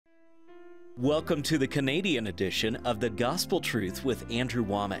Welcome to the Canadian edition of The Gospel Truth with Andrew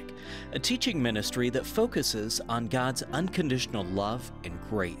Wommack, a teaching ministry that focuses on God's unconditional love and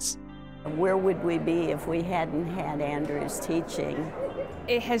grace. Where would we be if we hadn't had Andrew's teaching?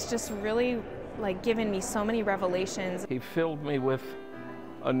 It has just really given me so many revelations. He filled me with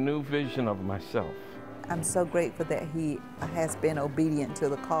a new vision of myself. I'm so grateful that he has been obedient to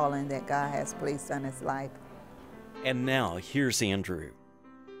the calling that God has placed on his life. And now, here's Andrew.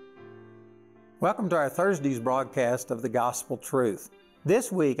 Welcome to our Thursday's broadcast of The Gospel Truth.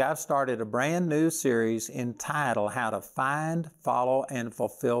 This week I've started a brand new series entitled How to Find, Follow, and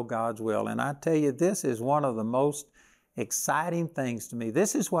Fulfill God's Will. And I tell you, this is one of the most exciting things to me.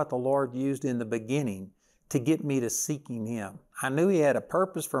 This is what the Lord used in the beginning to get me to seeking Him. I knew He had a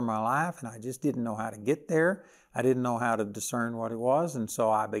purpose for my life, and I just didn't know how to get there. I didn't know how to discern what it was, and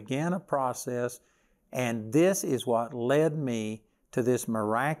so I began a process, and this is what led me to this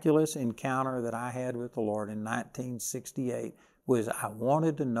miraculous encounter that I had with the Lord in 1968, was I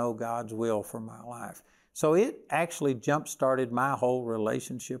wanted to know God's will for my life. So it actually jump-started my whole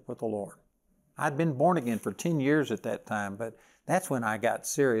relationship with the Lord. I'd been born again for 10 years at that time, but that's when I got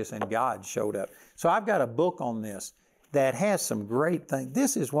serious and God showed up. So I've got a book on this that has some great things.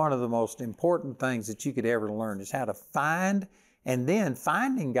 This is one of the most important things that you could ever learn, is how to find. And then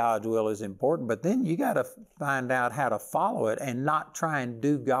finding God's will is important, but then you got to find out how to follow it and not try and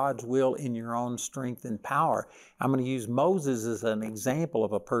do God's will in your own strength and power. I'm going to use Moses as an example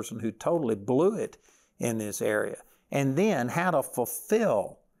of a person who totally blew it in this area. And then how to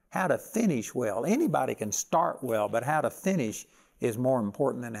fulfill, how to finish well. Anybody can start well, but how to finish is more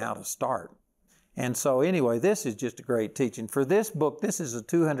important than how to start. And so anyway, this is just a great teaching. For this book, this is a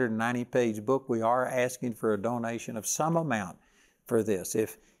 290-page book. We are asking for a donation of some amount for this.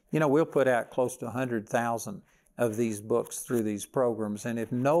 If, we'll put out close to 100,000 of these books through these programs, and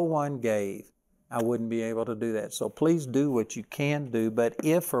if no one gave, I wouldn't be able to do that. So please do what you can do, but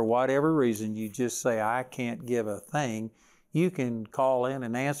if for whatever reason you just say, I can't give a thing, you can call in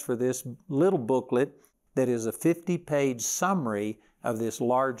and ask for this little booklet that is a 50-page summary of this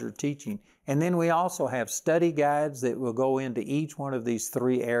larger teaching. And then we also have study guides that will go into each one of these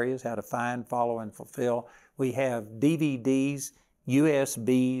three areas, how to find, follow, and fulfill. We have DVDs,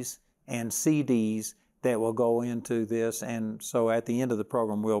 USBs, and CDs that will go into this. And so at the end of the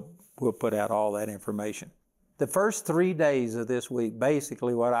program, we'll put out all that information. The first 3 days of this week,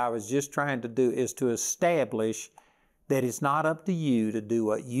 basically what I was just trying to do is to establish that it's not up to you to do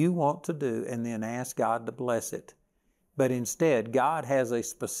what you want to do and then ask God to bless it. But instead, God has a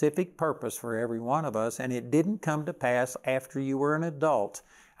specific purpose for every one of us, and it didn't come to pass after you were an adult.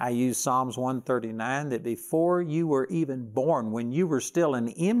 I use Psalms 139, that before you were even born, when you were still an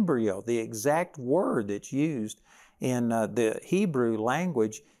embryo, the exact word that's used in the Hebrew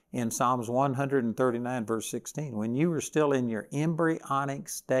language in Psalms 139, verse 16, when you were still in your embryonic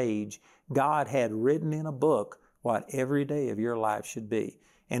stage, God had written in a book what every day of your life should be.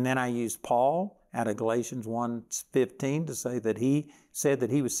 And then I used Paul out of Galatians 1:15 to say that he said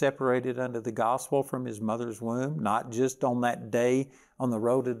that he was separated unto the gospel from his mother's womb, not just on that day on the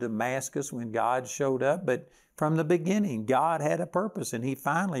road to Damascus when God showed up, but from the beginning, God had a purpose, and he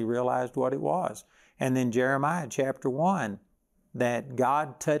finally realized what it was. And then Jeremiah chapter 1, that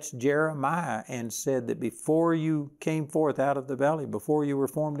God touched Jeremiah and said that before you came forth out of the belly, before you were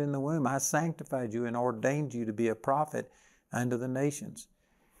formed in the womb, I sanctified you and ordained you to be a prophet unto the nations.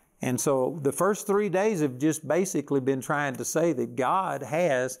 And so the first 3 days have just basically been trying to say that God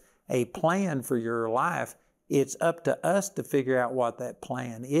has a plan for your life. It's up to us to figure out what that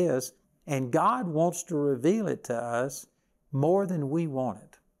plan is, and God wants to reveal it to us more than we want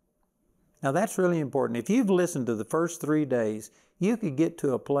it. Now that's really important. If you've listened to the first 3 days, you could get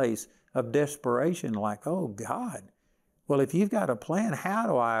to a place of desperation like, oh God, well, if you've got a plan, how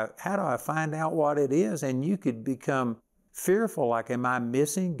do I find out what it is? And you could become fearful, like, am I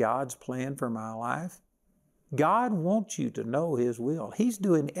missing God's plan for my life? God wants you to know His will. He's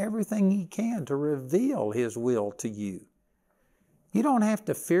doing everything He can to reveal His will to you. You don't have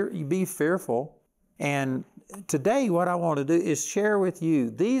to be fearful. And today what I want to do is share with you,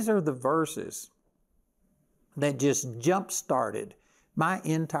 these are the verses that just jump-started my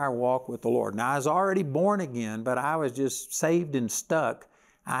entire walk with the Lord. Now, I was already born again, but I was just saved and stuck.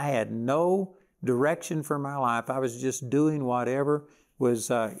 I had no direction for my life. I was just doing whatever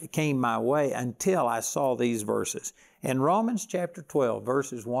came my way until I saw these verses. In Romans chapter 12,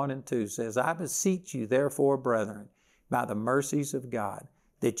 verses 1 and 2 says, I beseech you, therefore, brethren, by the mercies of God,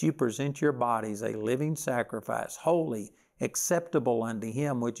 that you present your bodies a living sacrifice, holy, acceptable unto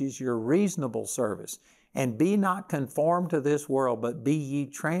Him, which is your reasonable service. And be not conformed to this world, but be ye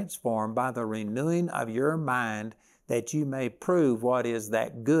transformed by the renewing of your mind, that you may prove what is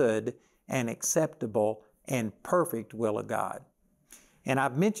that good and acceptable and perfect will of God. And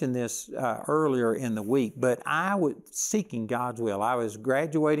I've mentioned this earlier in the week, but I was seeking God's will. I was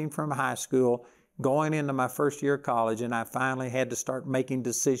graduating from high school, going into my first year of college, and I finally had to start making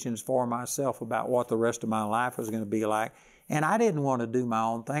decisions for myself about what the rest of my life was going to be like. And I didn't want to do my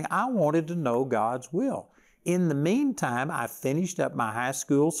own thing. I wanted to know God's will. In the meantime, I finished up my high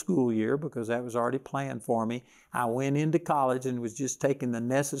school year because that was already planned for me. I went into college and was just taking the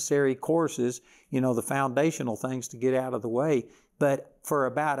necessary courses, the foundational things to get out of the way. But for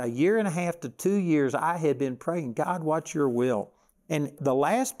about 1.5 years to 2 years, I had been praying, God, what's your will? And the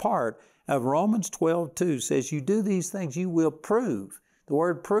last part of Romans 12:2 says, you do these things, you will prove. The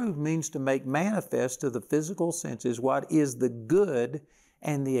word prove means to make manifest to the physical senses what is the good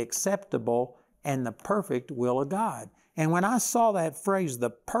and the acceptable and the perfect will of God. And when I saw that phrase,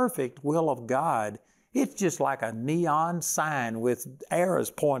 the perfect will of God, it's just like a neon sign with arrows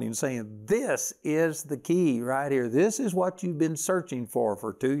pointing, saying, this is the key right here. This is what you've been searching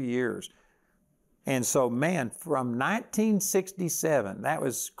for 2 years. And so, man, from 1967, that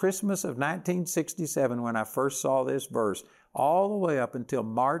was Christmas of 1967 when I first saw this verse, all the way up until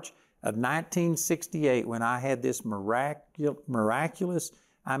March of 1968 when I had this miraculous,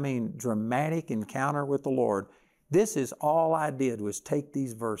 dramatic encounter with the Lord. This is all I did was take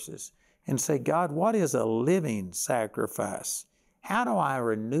these verses and say, God, what is a living sacrifice? How do I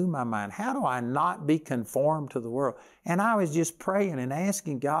renew my mind? How do I not be conformed to the world? And I was just praying and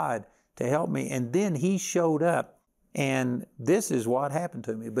asking God to help me. And then He showed up, and this is what happened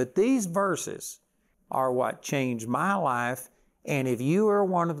to me. But these verses are what changed my life. And if you are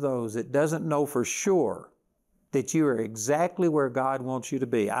one of those that doesn't know for sure that you are exactly where God wants you to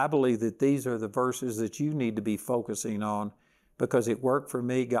be, I believe that these are the verses that you need to be focusing on, because it worked for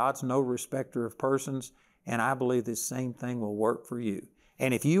me. God's no respecter of persons, and I believe this same thing will work for you.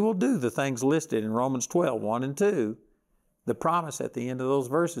 And if you will do the things listed in Romans 12:1 and 2, the promise at the end of those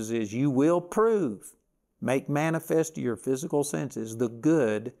verses is you will prove, make manifest to your physical senses the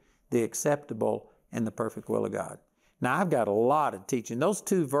good, the acceptable, and the perfect will of God. Now, I've got a lot of teaching. Those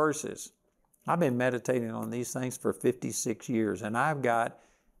 2 verses, I've been meditating on these things for 56 years, and I've got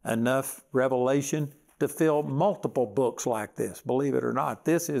enough revelation to fill multiple books like this. Believe it or not,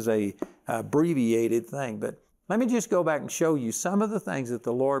 this is a abbreviated thing. But let me just go back and show you some of the things that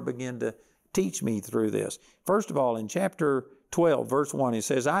the Lord began to teach me through this. First of all, in chapter 12, verse 1, it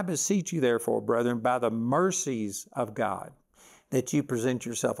says, I beseech you therefore, brethren, by the mercies of God, that you present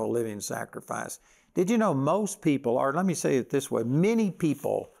yourself a living sacrifice. Did you know most people, or let me say it this way, many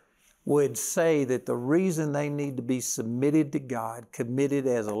people would say that the reason they need to be submitted to God, committed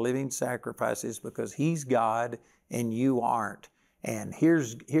as a living sacrifice, is because He's God and you aren't. And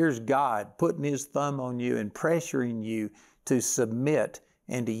here's God putting His thumb on you and pressuring you to submit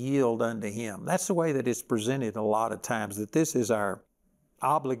and to yield unto Him. That's the way that it's presented a lot of times, that this is our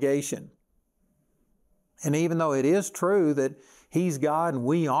obligation. And even though it is true that He's God and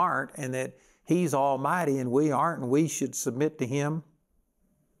we aren't, and that He's almighty and we aren't, and we should submit to Him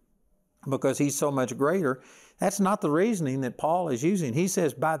because He's so much greater, that's not the reasoning that Paul is using. He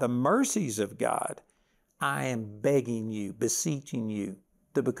says, by the mercies of God, I am begging you, beseeching you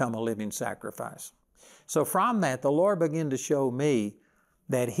to become a living sacrifice. So from that, the Lord began to show me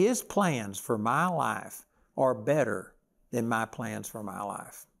that His plans for my life are better than my plans for my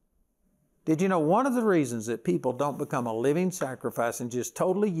life. Did you know one of the reasons that people don't become a living sacrifice and just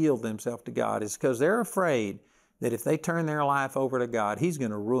totally yield themselves to God is because they're afraid that if they turn their life over to God, He's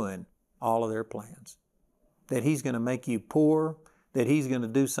going to ruin all of their plans. That He's going to make you poor, that He's going to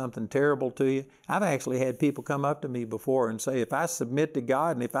do something terrible to you. I've actually had people come up to me before and say, if I submit to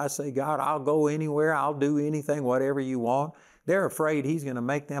God and if I say, God, I'll go anywhere, I'll do anything, whatever you want, they're afraid He's going to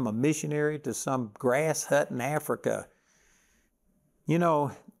make them a missionary to some grass hut in Africa. You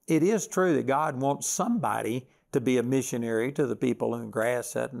know, it is true that God wants somebody to be a missionary to the people in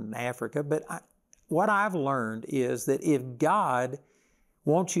grass hut in Africa, but what I've learned is that if God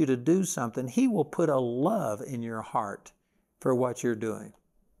wants you to do something, He will put a love in your heart for what you're doing.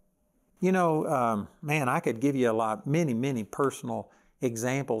 You know, man, I could give you many personal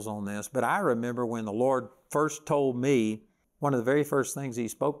examples on this, but I remember when the Lord first told me, one of the very first things He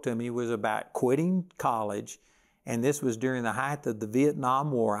spoke to me was about quitting college, and this was during the height of the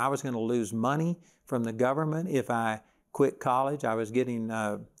Vietnam War. I was going to lose money from the government if I quit college. I was getting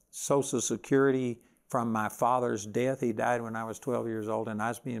Social Security from my father's death. He died when I was 12 years old, and I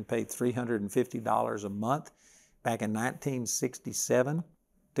was being paid $350 a month back in 1967.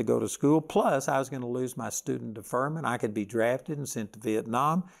 to go to school. Plus, I was going to lose my student deferment. I could be drafted and sent to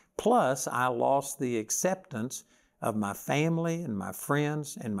Vietnam. Plus, I lost the acceptance of my family and my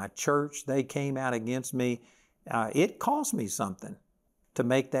friends and my church. They came out against me. It cost me something to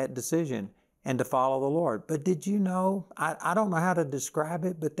make that decision and to follow the Lord. But did you know, I don't know how to describe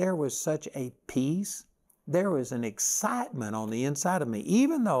it, but there was such a peace. There was an excitement on the inside of me.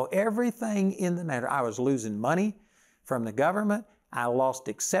 Even though everything in the matter, I was losing money from the government, I lost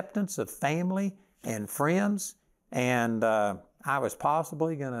acceptance of family and friends, and I was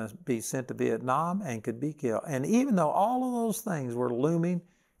possibly going to be sent to Vietnam and could be killed. And even though all of those things were looming,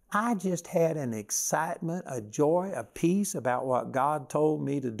 I just had an excitement, a joy, a peace about what God told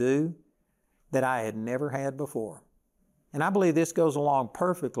me to do that I had never had before. And I believe this goes along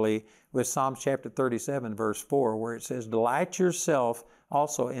perfectly with Psalms chapter 37, verse 4, where it says, "Delight yourself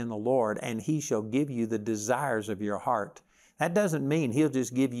also in the Lord, and He shall give you the desires of your heart." That doesn't mean He'll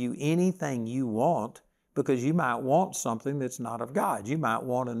just give you anything you want, because you might want something that's not of God. You might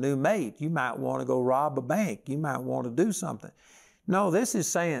want a new mate. You might want to go rob a bank. You might want to do something. No, this is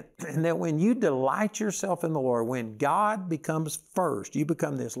saying that when you delight yourself in the Lord, when God becomes first, you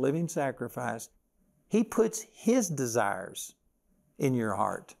become this living sacrifice, He puts His desires in your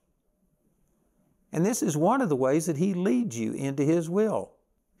heart. And this is one of the ways that He leads you into His will.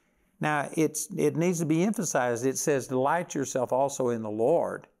 Now, it needs to be emphasized. It says, delight yourself also in the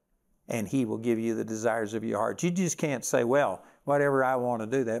Lord, and He will give you the desires of your heart. You just can't say, well, whatever I want to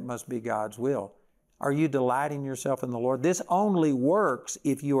do, that must be God's will. Are you delighting yourself in the Lord? This only works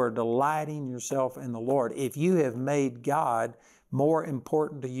if you are delighting yourself in the Lord, if you have made God more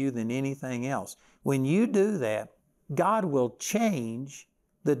important to you than anything else. When you do that, God will change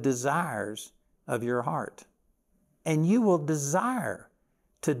the desires of your heart, and you will desire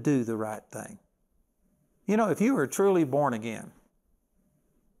to do the right thing. You know, if you were truly born again,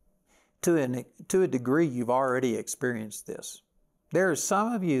 to a degree, you've already experienced this. There are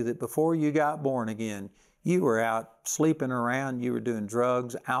some of you that before you got born again, you were out sleeping around, you were doing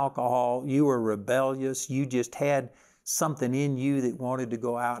drugs, alcohol, you were rebellious, you just had something in you that wanted to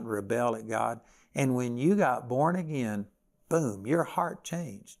go out and rebel at God. And when you got born again, boom, your heart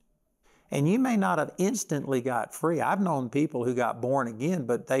changed. And you may not have instantly got free. I've known people who got born again,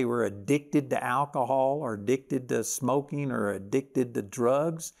 but they were addicted to alcohol or addicted to smoking or addicted to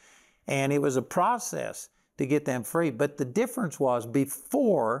drugs. And it was a process to get them free. But the difference was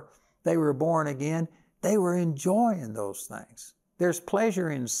before they were born again, they were enjoying those things. There's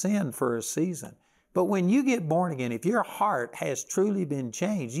pleasure in sin for a season. But when you get born again, if your heart has truly been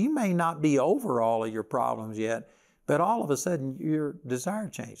changed, you may not be over all of your problems yet, but all of a sudden your desire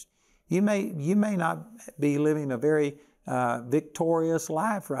changed. You may not be living a very victorious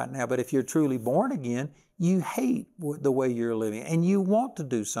life right now, but if you're truly born again, you hate the way you're living and you want to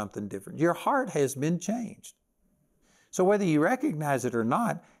do something different. Your heart has been changed. So whether you recognize it or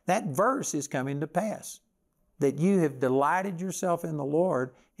not, that verse is coming to pass, that you have delighted yourself in the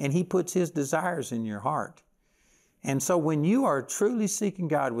Lord and He puts His desires in your heart. And so when you are truly seeking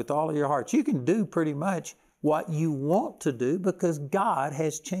God with all of your heart, you can do pretty much what you want to do because God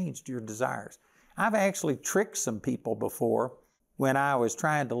has changed your desires. I've actually tricked some people before when I was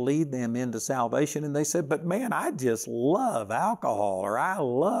trying to lead them into salvation, and they said, but man, I just love alcohol or I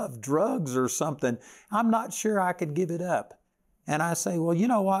love drugs or something. I'm not sure I could give it up. And I say, well, you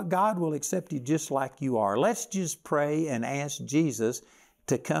know what? God will accept you just like you are. Let's just pray and ask Jesus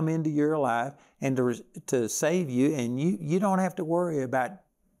to come into your life and to save you, and you don't have to worry about,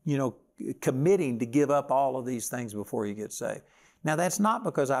 committing to give up all of these things before you get saved. Now, that's not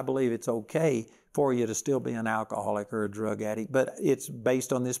because I believe it's okay for you to still be an alcoholic or a drug addict, but it's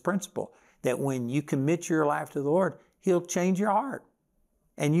based on this principle that when you commit your life to the Lord, He'll change your heart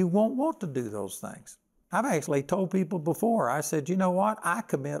and you won't want to do those things. I've actually told people before, I said, you know what? I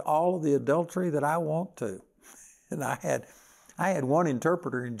commit all of the adultery that I want to. And I had one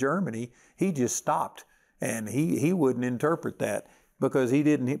interpreter in Germany, he just stopped and he wouldn't interpret that because he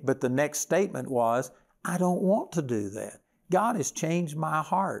didn't, but the next statement was, I don't want to do that. God has changed my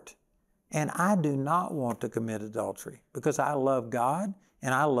heart, and I do not want to commit adultery because I love God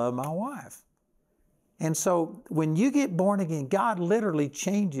and I love my wife. And so when you get born again, God literally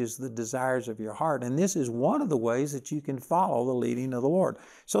changes the desires of your heart, and this is one of the ways that you can follow the leading of the Lord.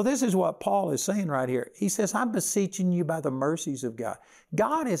 So this is what Paul is saying right here. He says, I'm beseeching you by the mercies of God.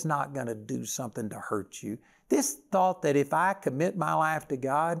 God is not going to do something to hurt you. This thought that if I commit my life to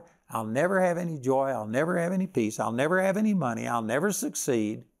God, I'll never have any joy, I'll never have any peace, I'll never have any money, I'll never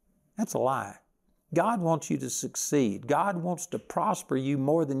succeed. That's a lie. God wants you to succeed. God wants to prosper you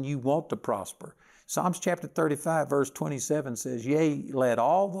more than you want to prosper. Psalms chapter 35, verse 27 says, Yea, let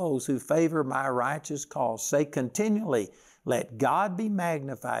all those who favor my righteous cause say continually, let God be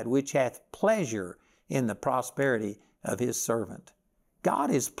magnified, which hath pleasure in the prosperity of His servant.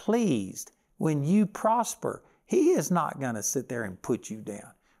 God is pleased when you prosper. He is not going to sit there and put you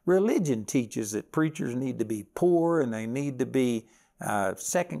down. Religion teaches that preachers need to be poor and they need to be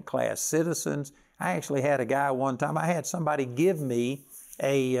second-class citizens. I actually had a guy one time, I had somebody give me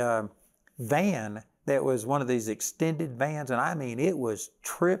a van that was one of these extended vans, and I mean, it was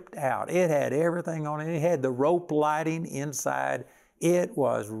tripped out. It had everything on it. It had the rope lighting inside. It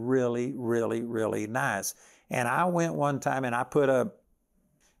was really, really, really nice. And I went one time and I put a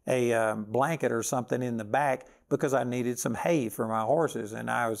blanket or something in the back because I needed some hay for my horses, and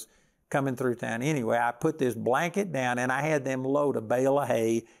I was coming through town anyway. I put this blanket down and I had them load a bale of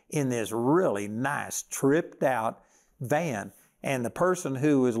hay in this really nice tripped out van. And the person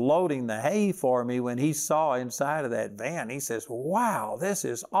who was loading the hay for me, when he saw inside of that van, he says, wow, this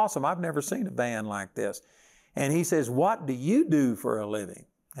is awesome. I've never seen a van like this. And he says, what do you do for a living?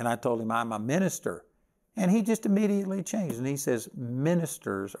 And I told him, I'm a minister. And he just immediately changed. And he says,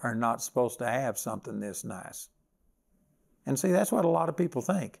 ministers are not supposed to have something this nice. And see, that's what a lot of people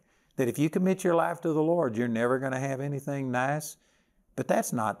think, that if you commit your life to the Lord, you're never going to have anything nice. But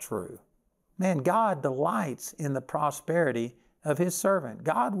that's not true. Man, God delights in the prosperity of His servant.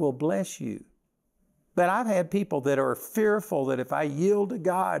 God will bless you. But I've had people that are fearful that if I yield to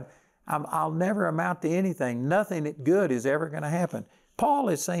God, I'll never amount to anything. Nothing good is ever going to happen. Paul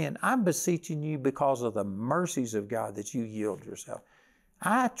is saying, I'm beseeching you because of the mercies of God that you yield yourself.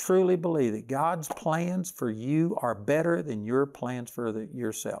 I truly believe that God's plans for you are better than your plans for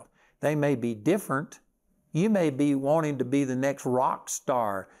yourself. They may be different. You may be wanting to be the next rock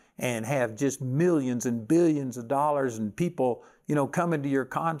star and have just millions and billions of dollars and people, coming to your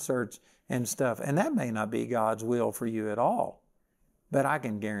concerts and stuff. And that may not be God's will for you at all. But I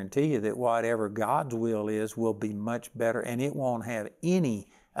can guarantee you that whatever God's will is will be much better, and it won't have any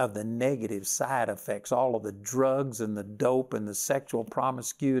of the negative side effects, all of the drugs and the dope and the sexual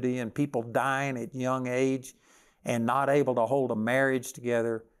promiscuity and people dying at young age and not able to hold a marriage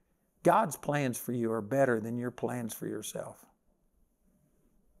together. God's plans for you are better than your plans for yourself.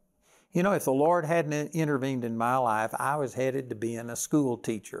 If the Lord hadn't intervened in my life, I was headed to being a school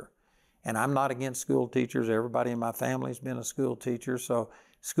teacher. And I'm not against school teachers. Everybody in my family's been a school teacher. So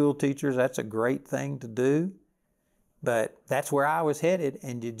school teachers, that's a great thing to do. But that's where I was headed.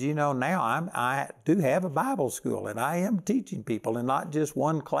 And did you know now I do have a Bible school and I am teaching people, and not just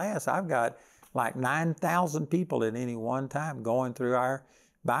one class. I've got like 9,000 people at any one time going through our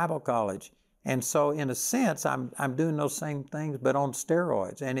Bible college. And so in a sense, I'm doing those same things, but on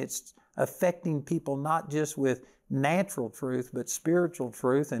steroids. And it's affecting people not just with natural truth, but spiritual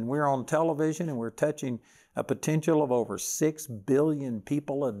truth. And we're on television and we're touching a potential of over 6 billion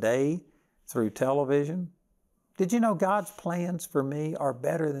people a day through television. Did you know God's plans for me are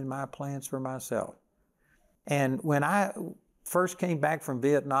better than my plans for myself? And when I first came back from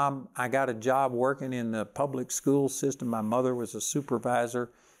Vietnam, I got a job working in the public school system. My mother was a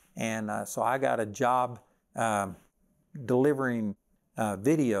supervisor, and so I got a job delivering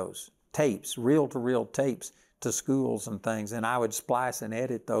videos, tapes, reel-to-reel tapes to schools and things, and I would splice and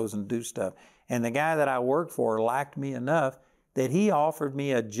edit those and do stuff. And the guy that I worked for liked me enough that he offered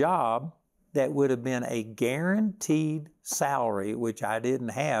me a job that would have been a guaranteed salary, which I didn't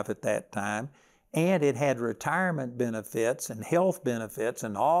have at that time, and it had retirement benefits and health benefits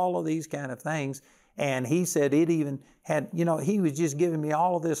and all of these kind of things. And he said it even had, he was just giving me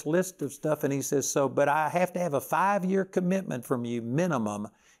all of this list of stuff, and he says, but I have to have a 5-year commitment from you minimum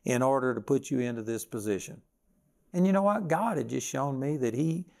in order to put you into this position. And you know what? God had just shown me that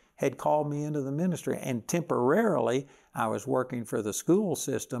He had called me into the ministry, and temporarily I was working for the school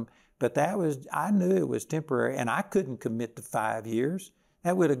system, but I knew it was temporary, and I couldn't commit to 5 years.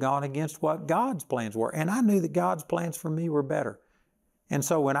 That would have gone against what God's plans were, and I knew that God's plans for me were better. And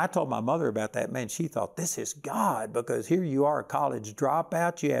so when I told my mother about that, man, she thought, this is God, because here you are, a college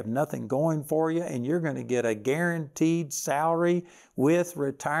dropout, you have nothing going for you, and you're going to get a guaranteed salary with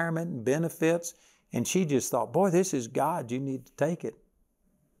retirement and benefits. And she just thought, boy, this is God, you need to take it.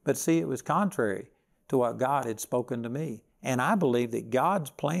 But see, it was contrary to what God had spoken to me. And I believe that God's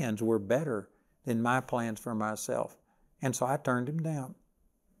plans were better than my plans for myself. And so I turned Him down.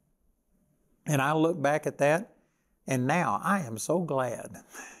 And I look back at that, and now I am so glad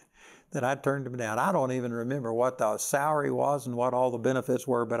that I turned Him down. I don't even remember what the salary was and what all the benefits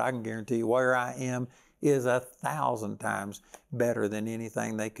were, but I can guarantee you where I am is 1,000 times better than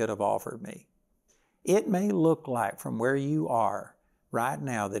anything they could have offered me. It may look like from where you are right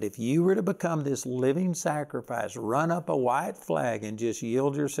now that if you were to become this living sacrifice, run up a white flag and just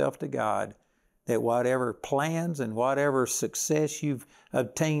yield yourself to God, that whatever plans and whatever success you've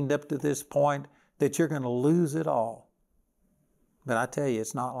obtained up to this point, that you're going to lose it all. But I tell you,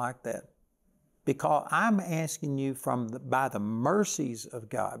 it's not like that. Because I'm asking you by the mercies of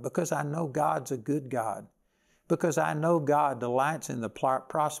God, because I know God's a good God, because I know God delights in the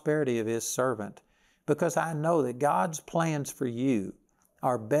prosperity of His servant, because I know that God's plans for you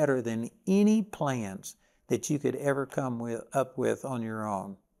are better than any plans that you could ever come up with on your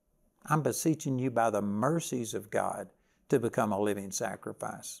own. I'm beseeching you by the mercies of God to become a living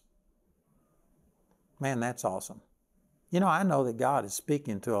sacrifice. Man, that's awesome. You know, I know that God is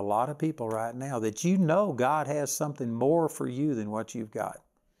speaking to a lot of people right now, that you know God has something more for you than what you've got.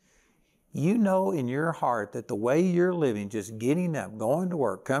 You know in your heart that the way you're living, just getting up, going to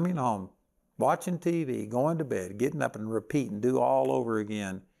work, coming home, watching TV, going to bed, getting up and repeating, do all over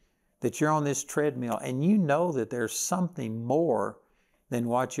again, that you're on this treadmill, and you know that there's something more than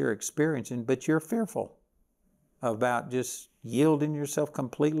what you're experiencing, but you're fearful about just yielding yourself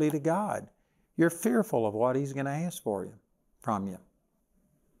completely to God. You're fearful of what He's going to ask from you.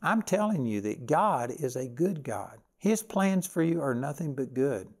 I'm telling you that God is a good God. His plans for you are nothing but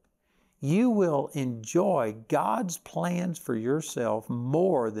good. You will enjoy God's plans for yourself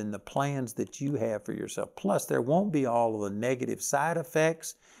more than the plans that you have for yourself. Plus, there won't be all of the negative side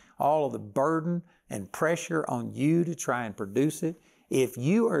effects, all of the burden and pressure on you to try and produce it. If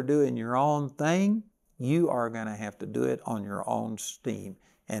you are doing your own thing, you are going to have to do it on your own steam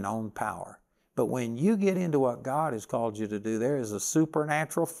and own power. But when you get into what God has called you to do, there is a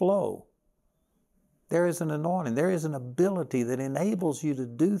supernatural flow. There is an anointing. There is an ability that enables you to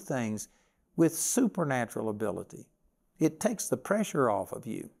do things with supernatural ability. It takes the pressure off of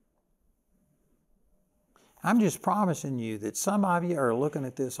you. I'm just promising you that some of you are looking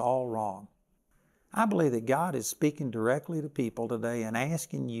at this all wrong. I believe that God is speaking directly to people today and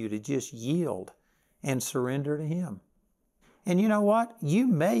asking you to just yield and surrender to Him. And you know what? You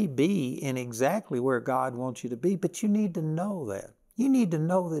may be in exactly where God wants you to be, but you need to know that. You need to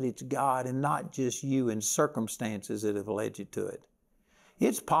know that it's God and not just you and circumstances that have led you to it.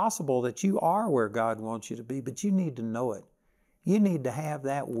 It's possible that you are where God wants you to be, but you need to know it. You need to have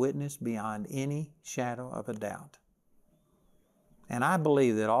that witness beyond any shadow of a doubt. And I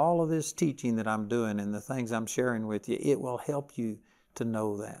believe that all of this teaching that I'm doing and the things I'm sharing with you, it will help you to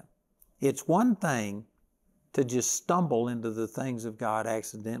know that. It's one thing to just stumble into the things of God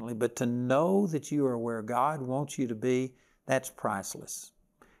accidentally, but to know that you are where God wants you to be, that's priceless.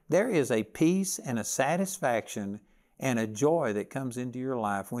 There is a peace and a satisfaction and a joy that comes into your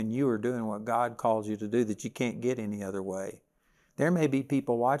life when you are doing what God calls you to do that you can't get any other way. There may be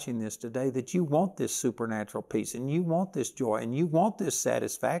people watching this today that you want this supernatural peace and you want this joy and you want this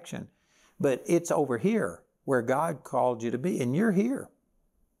satisfaction, but it's over here where God called you to be, and you're here.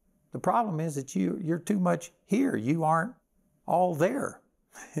 The problem is that you're too much here. You aren't all there.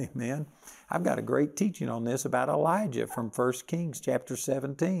 Amen. I've got a great teaching on this about Elijah from 1 Kings chapter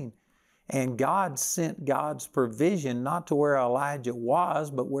 17. And God sent God's provision not to where Elijah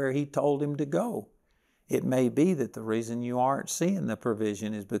was, but where He told him to go. It may be that the reason you aren't seeing the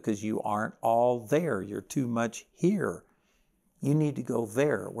provision is because you aren't all there. You're too much here. You need to go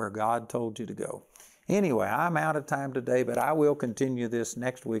there where God told you to go. Anyway, I'm out of time today, but I will continue this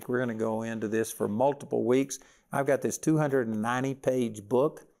next week. We're going to go into this for multiple weeks. I've got this 290-page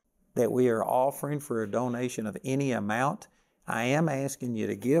book that we are offering for a donation of any amount. I am asking you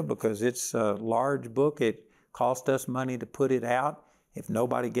to give because it's a large book. It cost us money to put it out. If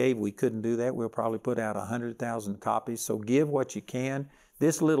nobody gave, we couldn't do that. We'll probably put out 100,000 copies. So give what you can.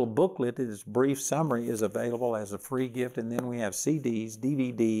 This little booklet, this brief summary, is available as a free gift. And then we have CDs,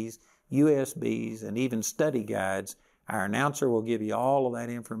 DVDs, USBs, and even study guides. Our announcer will give you all of that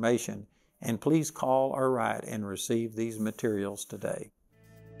information. And please call or write and receive these materials today.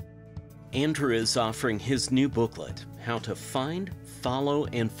 Andrew is offering his new booklet, How to Find, Follow,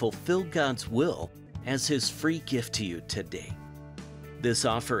 and Fulfill God's Will, as his free gift to you today. This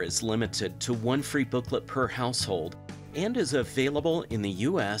offer is limited to one free booklet per household and is available in the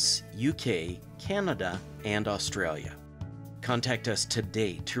US, UK, Canada, and Australia. Contact us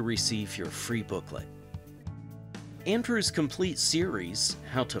today to receive your free booklet. Andrew's complete series,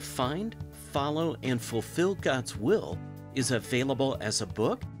 How to Find, Follow, and Fulfill God's Will, is available as a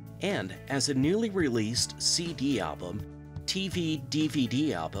book and as a newly released CD album, TV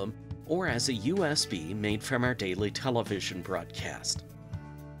DVD album, or as a USB made from our daily television broadcast.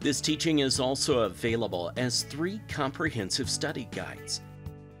 This teaching is also available as 3 comprehensive study guides.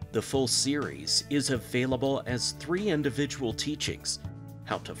 The full series is available as 3 individual teachings: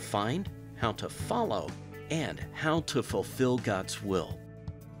 how to find, how to follow, and how to fulfill God's will.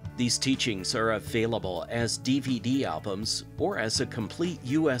 These teachings are available as DVD albums or as a complete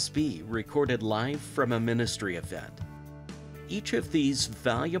USB recorded live from a ministry event. Each of these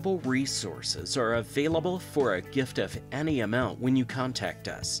valuable resources are available for a gift of any amount when you contact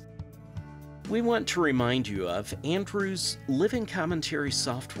us. We want to remind you of Andrew's Living Commentary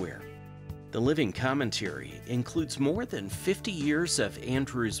software. The Living Commentary includes more than 50 years of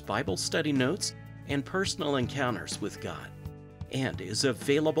Andrew's Bible study notes and personal encounters with God, and is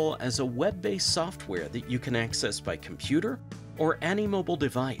available as a web-based software that you can access by computer or any mobile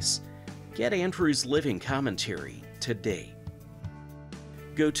device. Get Andrew's Living Commentary today.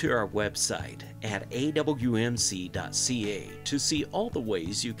 Go to our website at awmc.ca to see all the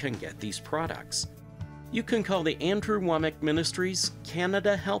ways you can get these products. You can call the Andrew Wommack Ministries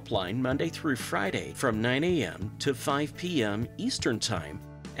Canada Helpline Monday through Friday from 9 a.m. to 5 p.m. Eastern Time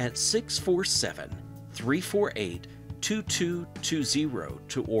at 647-348-2220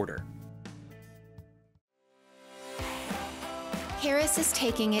 to order. Charis is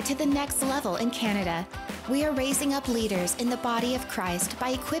taking it to the next level in Canada. We are raising up leaders in the body of Christ by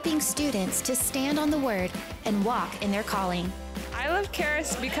equipping students to stand on the Word and walk in their calling. I love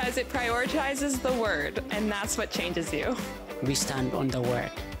Charis because it prioritizes the Word, and that's what changes you. We stand on the Word.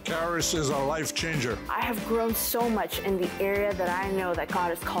 Charis is a life changer. I have grown so much in the area that I know that God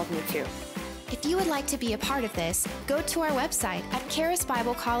has called me to. If you would like to be a part of this, go to our website at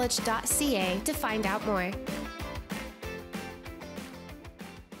charisbiblecollege.ca to find out more.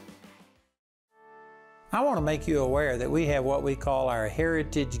 I want to make you aware that we have what we call our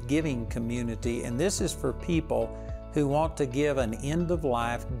Heritage Giving Community, and this is for people who want to give an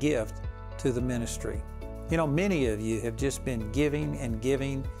end-of-life gift to the ministry. You know, many of you have just been giving and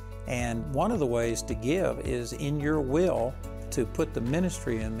giving, and one of the ways to give is in your will to put the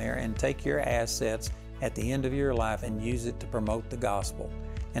ministry in there and take your assets at the end of your life and use it to promote the gospel.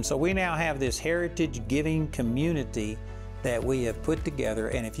 And so we now have this Heritage Giving Community that we have put together,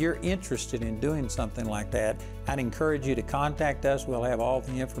 and if you're interested in doing something like that, I'd encourage you to contact us. We'll have all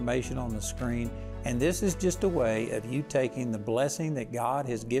the information on the screen, and this is just a way of you taking the blessing that God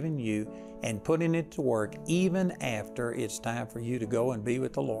has given you and putting it to work even after it's time for you to go and be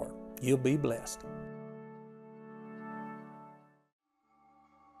with the Lord. You'll be blessed.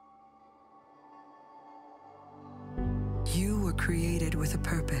 You were created with a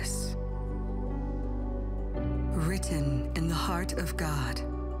purpose, written in the heart of God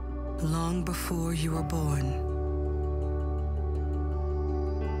long before you were born.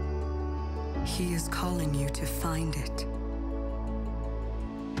 He is calling you to find it.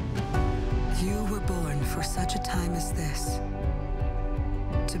 You were born for such a time as this,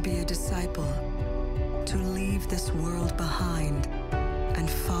 to be a disciple, to leave this world behind and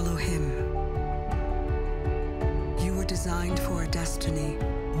follow Him. You were designed for a destiny,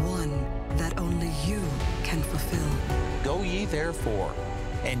 one that only you can fulfill. Go ye therefore,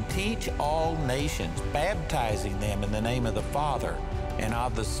 and teach all nations, baptizing them in the name of the Father, and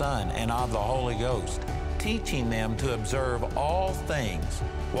of the Son, and of the Holy Ghost, teaching them to observe all things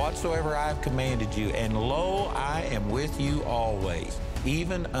whatsoever I have commanded you, and lo, I am with you always,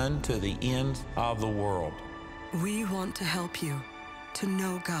 even unto the ends of the world. We want to help you to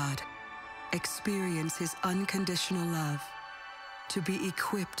know God, experience His unconditional love, to be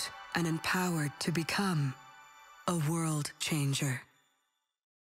equipped and empowered to become a world changer.